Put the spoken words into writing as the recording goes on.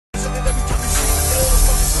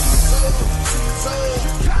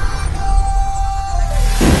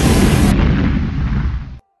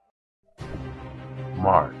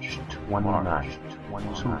29th,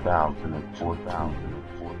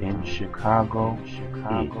 2014, in Chicago,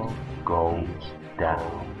 it goes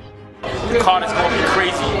down. The card is gonna be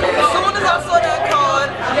crazy. As soon as I saw that card,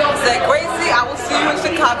 I said, Gracie, I will see you in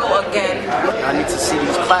Chicago again. I need to see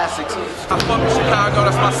these classics. I fuck with Chicago,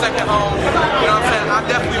 that's my second home. You know what I'm saying? I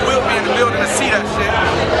definitely will be in the building to see that shit.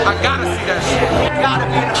 I gotta see that shit. Gotta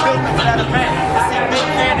be in the building for that event. To see Big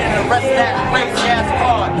Kannon and the rest of that crazy ass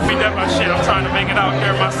card. Be that my shit. I'm trying to make it out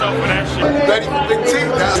here myself for that shit. Ready for Big T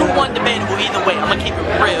now. 2-1 debatable either way. I'm gonna keep it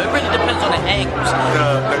real. It really depends on the angles.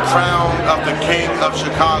 The crown of the king of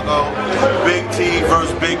Chicago, Big T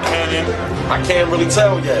versus Big Kannon. I can't really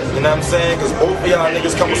tell yet, you know what I'm saying? Because both of y'all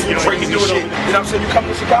niggas come with some crazy shit. You know what I'm saying? You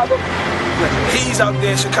coming to Chicago? He's out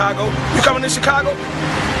there in Chicago. You coming to Chicago?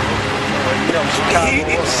 You know,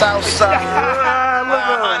 Chicago, Southside.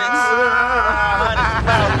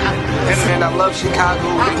 And I love Chicago.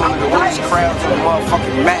 They one of the worst crowds on the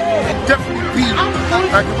motherfucking map. Definitely beat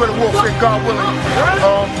like Guerrilla Warfare, God willing,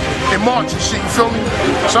 in March and shit, you feel me?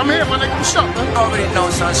 So I'm here, my nigga, what's up, man? Already know,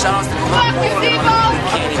 son. Shout out to the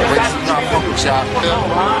Can't even wait to fuck with y'all.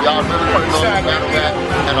 Y'all really put on that,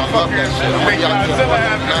 and I love that shit. I hope y'all get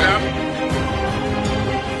one.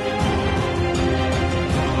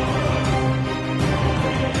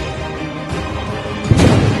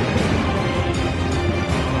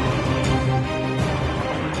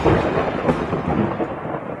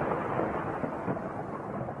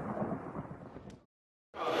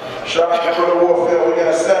 Shout out to Guerrilla Warfare. We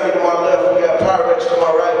got Sammy to my left, we got Pyrex to my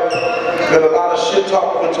right. Been a lot of shit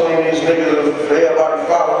talking between these niggas. Everybody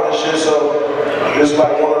following this shit, so it's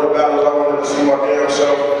like one of the battles I wanted to see my damn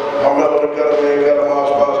self. I'm mellow together, man. Got them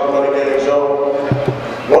house spots, the money getting zone.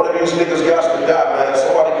 One of these niggas got to die, man.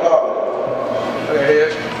 Somebody call it. Hey,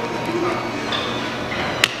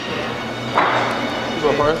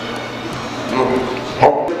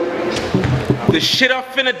 The shit I'm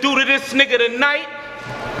finna do to this nigga tonight,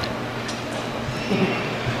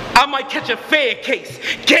 I might catch a Fed case.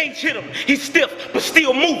 Gage hit him. He's stiff, but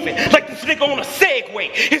still moving. Like this nigga on a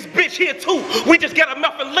Segway. His bitch here too. We just got a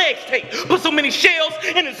mouth and legs taped. Put so many shells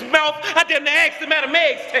in his mouth, I damn near asked him how the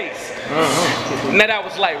Meg's taste. Now that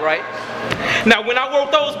was light, right? Now when I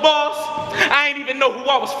wrote those bars, I ain't even know who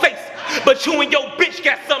I was facing. But you and your bitch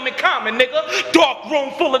got something in common, nigga. Dark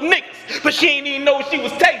room full of niggas, but she ain't even know what she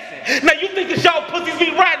was tasting. Now you think that y'all pussies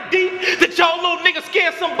be riding deep? That y'all little niggas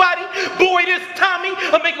scare somebody? Boy, this Tommy,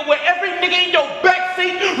 I'll make it where every nigga in your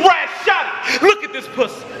backseat ride shotty. Look at this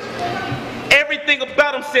pussy. Everything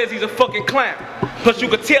about him says he's a fucking clown. Plus you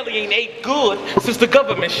could tell he ain't ate good since the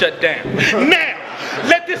government shut down. Now,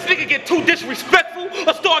 let this nigga get too disrespectful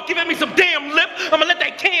or start giving me some damn lip. I'ma let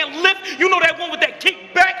that can lift. You know that one with that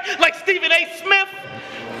kick back like Stephen A. Smith?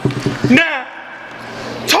 Now,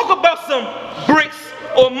 talk about some bricks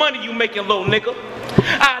or money you making, little nigga.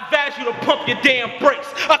 I advise you to pump your damn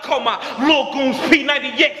brakes. I call my little goons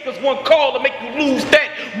P90X cause one call to make you lose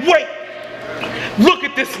that weight. Look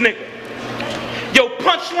at this nigga. Your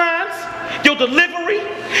punchlines, your delivery,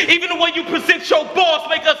 even the way you present your bars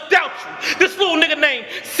make us doubt you. This little nigga named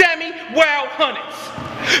Sammy Wild 100'S.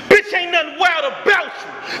 Bitch ain't nothing wild about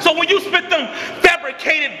you. So when you spit them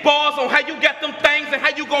fabricated bars on how you got them things and how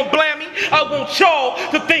you gonna blame me, I want y'all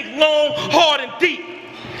to think long, hard, and deep.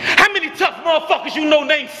 How many tough motherfuckers you know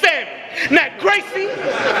named Sammy? Now Gracie,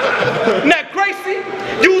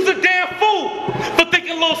 you was a damn fool for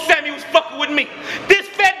thinking little Sammy was fucking with me. This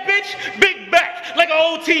fat bitch, big back, like an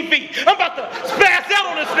old TV. I'm about to spaz out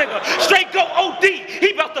on this nigga. Straight go OD. He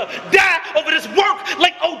about to die over this work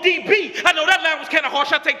like ODB. I know that line was kind of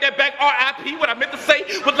harsh. I take that back. RIP. What I meant to say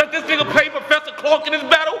was let this nigga pay Professor Clark in his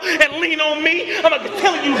battle and lean on me. I'm like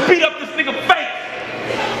telling you, beat up this nigga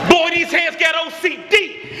face. Boy, these hands got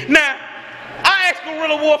OCD. Now, I asked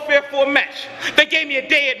Guerrilla Warfare for a match. They gave me a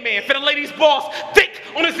dead man. Finna lay these balls thick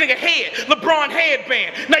on this nigga head. LeBron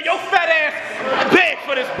headband. Now your fat ass begged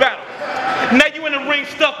for this battle. Now you in the ring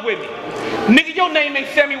stuck with me. Nigga, your name ain't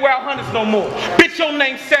Sammy Wild 100'S no more. Bitch, your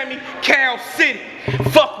name Sammy Cow City.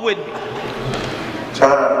 Fuck with me.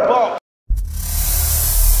 Ball.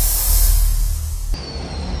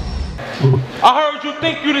 I heard you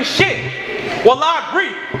think you the shit. Well, I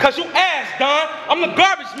agree, cause you ass, Don. I'm the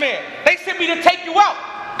garbage man. They sent me to take you out,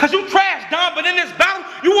 cause you trash, Don. But in this battle,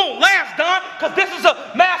 you won't last, Don, cause this is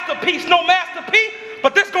a masterpiece, no masterpiece.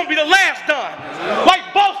 But this gonna be the last Don. Like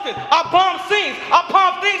Boston, I bomb scenes. I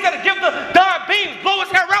palm things that'll give the Don beams, blow his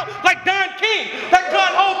hair out like Don King. That gun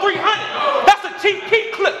hold 300. That's a cheap key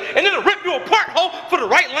clip, and it'll rip you apart, ho. For the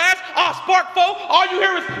right lines, I'll spark foe. All you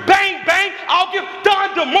hear is bang bang. I'll give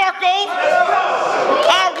Don DeMarcos.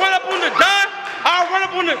 I'll run up on the Don. I'll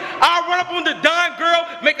I'll run up on the Don girl,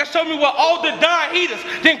 make her show me where all the Don heaters,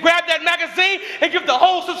 then grab that magazine and give the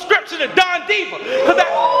whole subscription to Don Diva.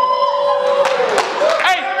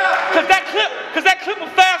 Cause that clip will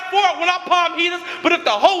fast forward when I palm heaters, but if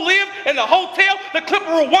the hoe live in the hotel, the clip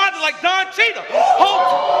will rewind it like Don Cheetah.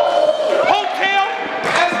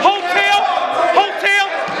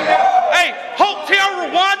 Hotel,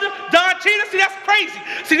 Rwanda, Don Cheetah. See, that's crazy.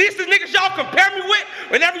 See, these the niggas y'all compare me with,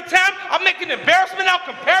 and every time I make an embarrassment out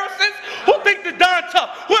comparisons, who think the Don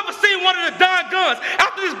tough? Whoever seen one of the Don guns?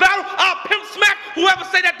 After this battle, I'll pimp smack whoever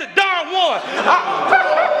say that the Don won.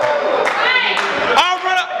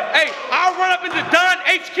 I'll run up into Don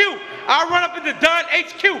HQ. I'll run up into Don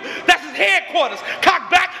HQ. That's his headquarters.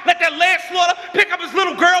 Cock back, let that leg slaughter, pick up his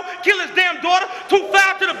little girl, kill his damn daughter,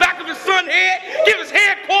 2-5 to the back of his son's head, give his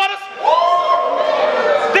headquarters.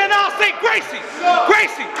 Then I'll say, Gracie,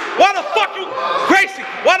 why the fuck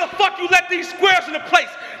you let these squares into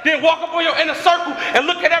place? Then walk up on your inner circle and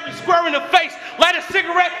look at every square in the face, light a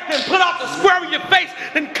cigarette, then put out the square in your face,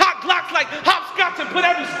 then cock glocks like hopscotch and put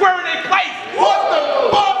every square in their place. What the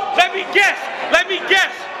fuck? Let me guess.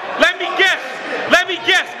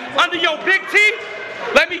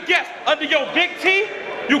 Under your big T,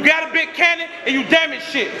 you got a Big Kannon and you damage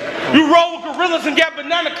shit. You roll with gorillas and got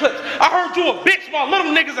banana clips. I heard you a bitch while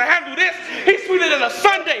little niggas will handle this. He's sweeter than a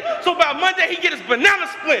Sunday, so by Monday he get his banana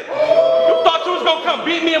split. You thought you was gonna come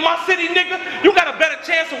beat me in my city, nigga? You got a better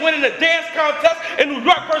chance of winning a dance contest in New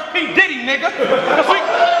York versus P. Diddy, nigga.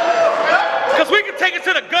 Cause we can take it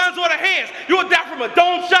to the guns or the hands. You'll die from a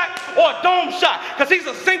dome shot or a dome shot. Cause he's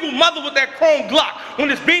a single mother with that chrome Glock.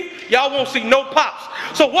 When it's beef, y'all won't see no pops.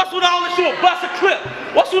 So what's with all this, you a bust a clip?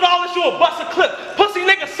 Pussy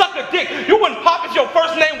nigga suck a dick. You wouldn't pop if your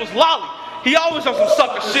first name was Lolly. He always on some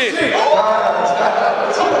sucker shit.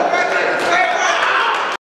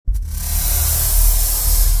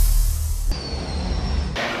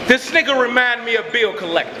 This nigga remind me of bill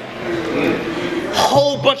collector.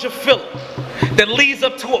 Whole bunch of filler that leads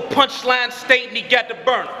up to a punchline stating he got the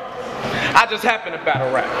burner. I just happen to battle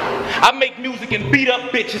rap. I make music and beat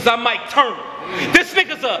up bitches. I might turn them. This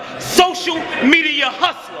nigga's a social media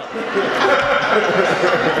hustler.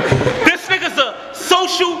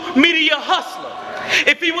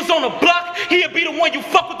 If he was on a block, he'd be the one you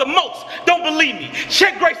fuck with the most. Don't believe me?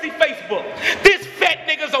 Check Gracie Facebook. This fat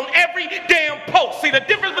nigga's on every damn post. See the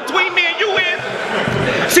difference between me and you is?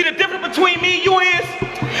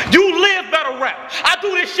 You live battle rap. I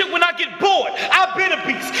do this shit when I get bored. I've been a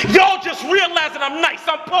beast. Y'all just realizing I'm nice.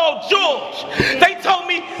 I'm Paul George. They told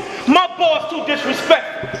me my boy's too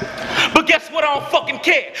disrespectful. But guess what? I don't fucking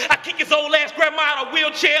care. I kick his old ass grandma out of a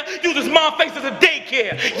wheelchair, use his mom face as a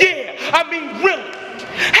daycare. Yeah, I mean really.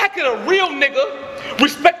 How could a real nigga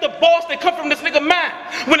respect the boss that come from this nigga mind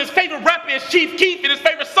when his favorite rapper is Chief Keef and his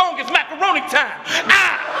favorite song is Macaroni Time?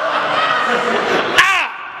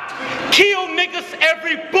 Kill niggas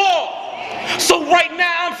every ball. So right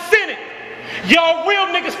now I'm sinning. Y'all real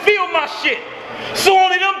niggas feel my shit. So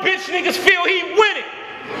only them bitch niggas feel he winning.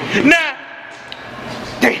 Now,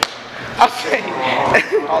 damn. I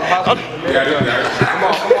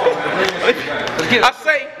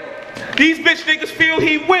say, these bitch niggas feel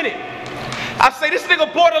he winning. I say this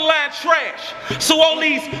nigga borderline trash. So all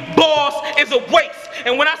these bars is a waste.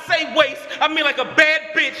 And when I say waste, I mean like a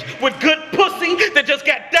bad bitch with good pussy that just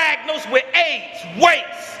got diagnosed with AIDS.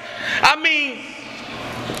 Waste. I mean,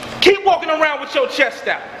 keep walking around with your chest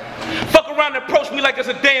out. Fuck around and approach me like it's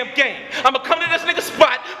a damn game. I'ma come to this nigga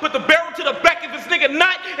spot, put the barrel to the back of his nigga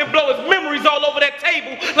knot, and blow his memories all over that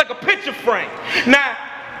table like a picture frame. Now,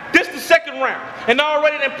 this the second round, and I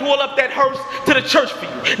already done pull up that hearse to the church for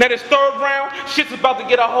you. Now this third round, shit's about to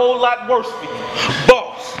get a whole lot worse for you.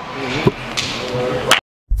 Boss.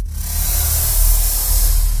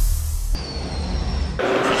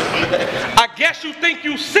 I guess you think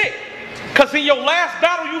you sick. Cause in your last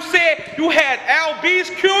battle you said you had Al B's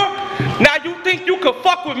cure. Now you think you could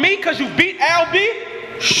fuck with me cause you beat Al B?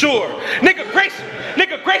 Sure. Nigga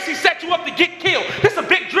Gracie set you up to get killed. This a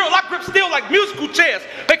big drill. I grip steel like musical chairs.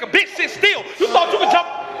 Make a bitch sit still. You thought you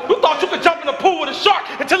could jump in the pool with a shark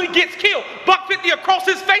until he gets killed. $150 across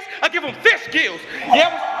his face, I give him fish gills.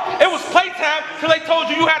 Yeah, it was playtime till they told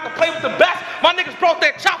you had to play with the best. My niggas brought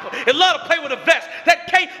that chopper and love to play with a vest. That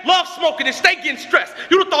K love smoking and stay getting stressed.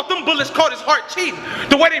 You'd have thought them bullets caught his heart cheating.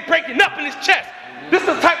 The way they breaking up in his chest. This is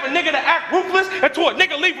the type of nigga to act ruthless and to a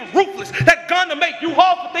nigga leave him ruthless. That gun to make you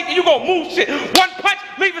hard for thinking you gonna move shit. One punch,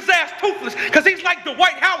 leave his ass toothless. Cause he's like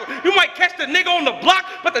Dwight Howard. You might catch the nigga on the block,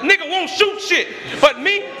 but the nigga won't shoot shit. But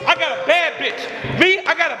me, I got a bad bitch.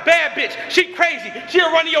 She She crazy.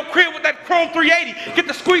 She'll run to your crib with that chrome 380. Get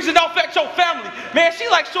the squeezing off at your family. Man, she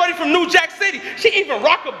like shorty from New Jack City. She even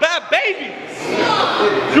rock a bad baby.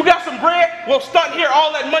 You got some bread? Well, stunt here,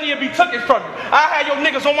 all that money will be taken from you. I had your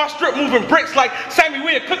niggas on my strip moving bricks like Sammy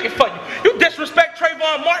Wild cooking for you. You disrespect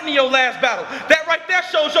Trayvon Martin in your last battle. That right there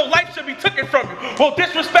shows your life should be taken from you. Well,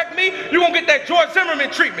 disrespect me, you gonna get that George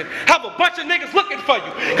Zimmerman treatment. Have a bunch of niggas looking for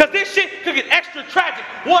you. Cause this shit could get extra tragic.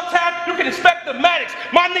 One time, you can inspect the Maddox.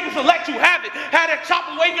 My niggas will let you have it. Have that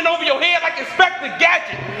chopper waving over your head like Inspector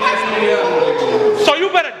Gadget. So you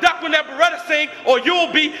better duck when that Beretta sing, or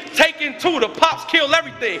you'll be taken to the pops kill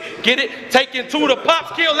everything. Get it? Taken to the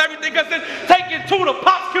pops kill everything. Cause then taken to the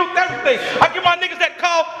pops killed everything. I give my niggas that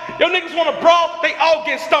call. Your niggas wanna brawl, they all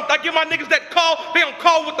get stumped. I give my niggas that call, they don't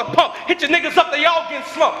call with the pump. Hit your niggas up, they all get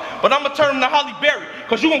slumped. But I'ma turn them to Holly Berry,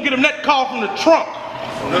 cause you gonna get them that call from the trunk.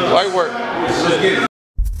 Right work.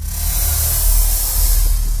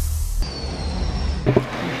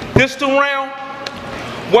 This the round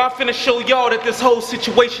where I'm finna show y'all that this whole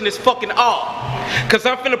situation is fucking odd. Cause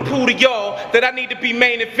I'm finna prove to y'all that I need to be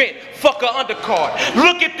main event. Fuck a undercard.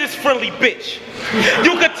 Look at this friendly bitch.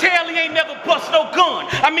 You could tell he ain't never bust no gun.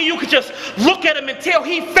 I mean, you could just look at him and tell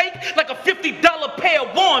he fake like a $50 pair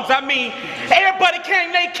of wands. I mean, everybody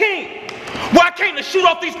came they king. Well, I came to shoot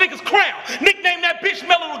off these niggas' crown. Nickname that bitch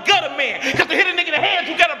Mellow the Gutter Man. Cause to hit a nigga in the hands,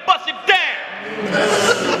 you gotta bust it down.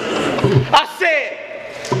 I said,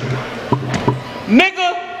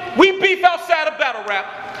 nigga, we beef outside of battle rap.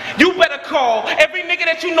 You better call every nigga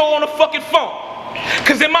that you know on the fucking phone.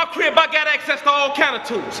 Cause in my crib I got access to all kind of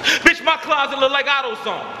tools. Bitch, my closet look like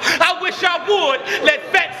AutoZone. I wish I would let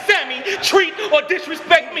Fat Sammy treat or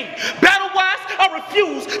disrespect me. Battle-wise, I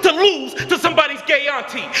refuse to lose to somebody's gay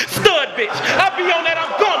auntie. Stud bitch, I be on that,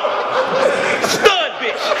 I'm gonna. Stud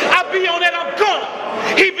bitch, I be on that, I'm gonna.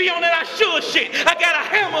 He be on that, I should shit. I got a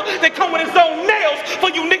hammer that come with his own nails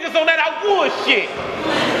for you niggas on that, I would shit.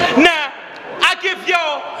 Now, I give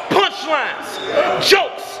y'all punchlines,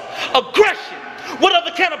 jokes, aggression. What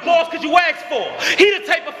other kind of balls could you ask for? He the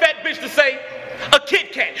type of fat bitch to say, a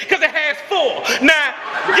Kit Kat, cause it has 4. Now,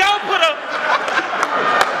 y'all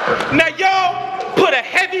put a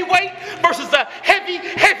heavyweight versus a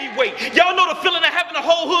heavyweight. Y'all know the feeling of having the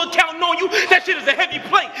whole hood counting on you? That shit is a heavy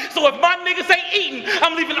plate. So if my niggas ain't eating,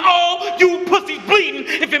 I'm leaving all you pussies bleeding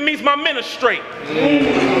if it means my men are straight.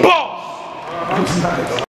 Boss.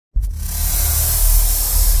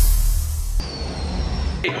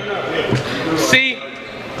 See,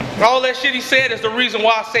 all that shit he said is the reason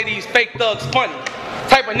why I say these fake thugs funny.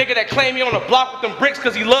 Type of nigga that claim he on the block with them bricks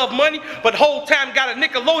cause he love money, but whole time got a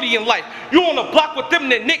Nickelodeon life. You on the block with them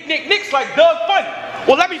that nicks like Doug Funny.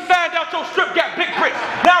 Well, let me find out your strip got big bricks.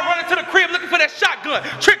 Now I run into the crib looking for that shotgun,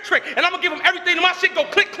 trick, and I'm gonna give him everything and my shit go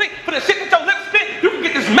click, for the shit that your lips spit, you can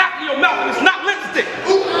get this Mac in your mouth and it's not lipstick.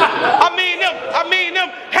 I mean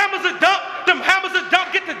them hammers are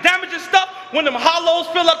dump, get the damage and stuff. When them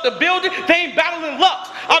hollows fill up the building, they ain't battling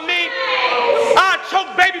Lux. I mean, I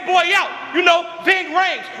choke baby boy out. You know, Ving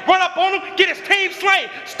Rhames, run up on him, get his team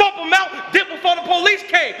slain, stomp him out, dip before the police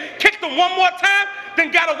came, kicked him one more time,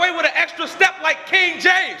 then got away with an extra step like King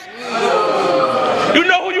James. You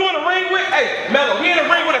know who you in the ring with? Hey, Mello, he in the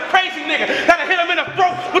ring with a crazy nigga that'll hit him in the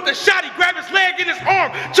throat with the shot, he grab his leg in his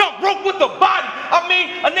arm, jump rope with the body. I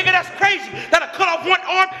mean, a nigga that's crazy that'll cut off one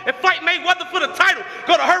arm and fight Mayweather for the title.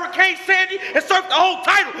 Go to Hurricane Sandy and surf the whole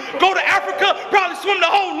title. Go to Africa, probably swim the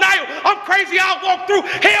whole Nile. I'm crazy, I'll walk through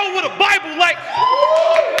hell with a Bible like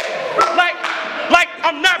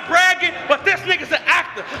I'm not bragging, but this nigga's an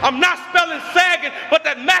actor. I'm not spelling sagging, but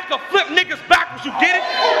that Mac will flip niggas backwards, you get it?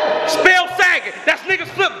 Spell sagging, that's niggas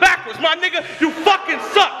flip backwards. My nigga, you fucking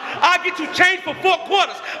suck. I'll get you changed for 4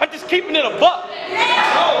 quarters. I'm just keeping it a buck.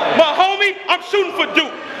 My homie, I'm shooting for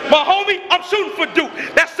Duke. My homie, I'm shooting for Duke.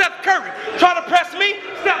 That's Steph Curry. Try to press me,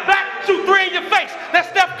 step back, shoot 3 in your face. That's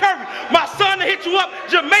Steph Curry. My son to hit you up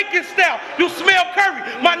Jamaican style. You smell curry.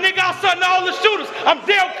 My nigga, I'll son to all the shooters. I'm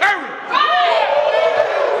Dale Curry.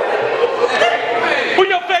 Who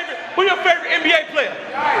your favorite NBA player?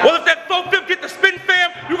 Well, if that 4-5 get the spin fam,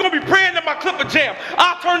 you're gonna be praying to my Clipper Jam.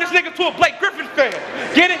 I'll turn this nigga to a Blake Griffin fan.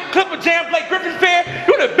 Get it? Clipper Jam, Blake Griffin fan.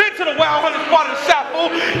 You done been to the Wild 100 part of the South, fool.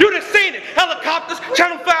 You done seen it. Helicopters,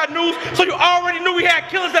 Channel 5 News, so you already knew we had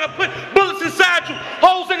killers that'll put bullets inside you.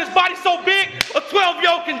 Holes in his body so big, a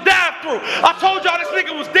 12-year-old can dive through. I told y'all this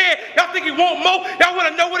nigga was dead. Y'all think he won't more? Y'all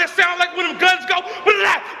wanna know what it sound like when them guns go?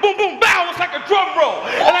 Boom, boom, bow. It's like a drum roll.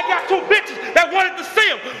 And I got 2 bitches that wanted to see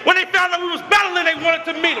him. When they found out we was battling, they wanted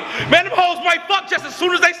to meet him. Man, them hoes might fuck just as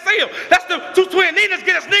soon as they see him. That's the 2 twin Ninas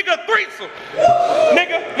get this nigga a threesome.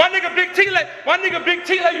 Nigga, my nigga Big T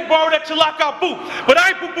let you me borrow that Chilaka boot. But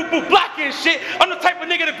I ain't boo blocking shit. I'm the type of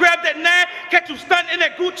nigga to grab that 9, catch you stunting in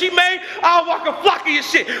that Gucci Mane, I'll walk a flock of your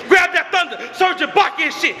shit. Grab that thunder, surge your Baki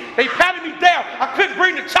and shit. They patted me down. I couldn't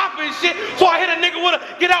bring the chopper and shit, so I hit a nigga with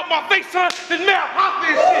a get out my face, son. This man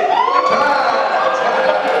hopping and shit.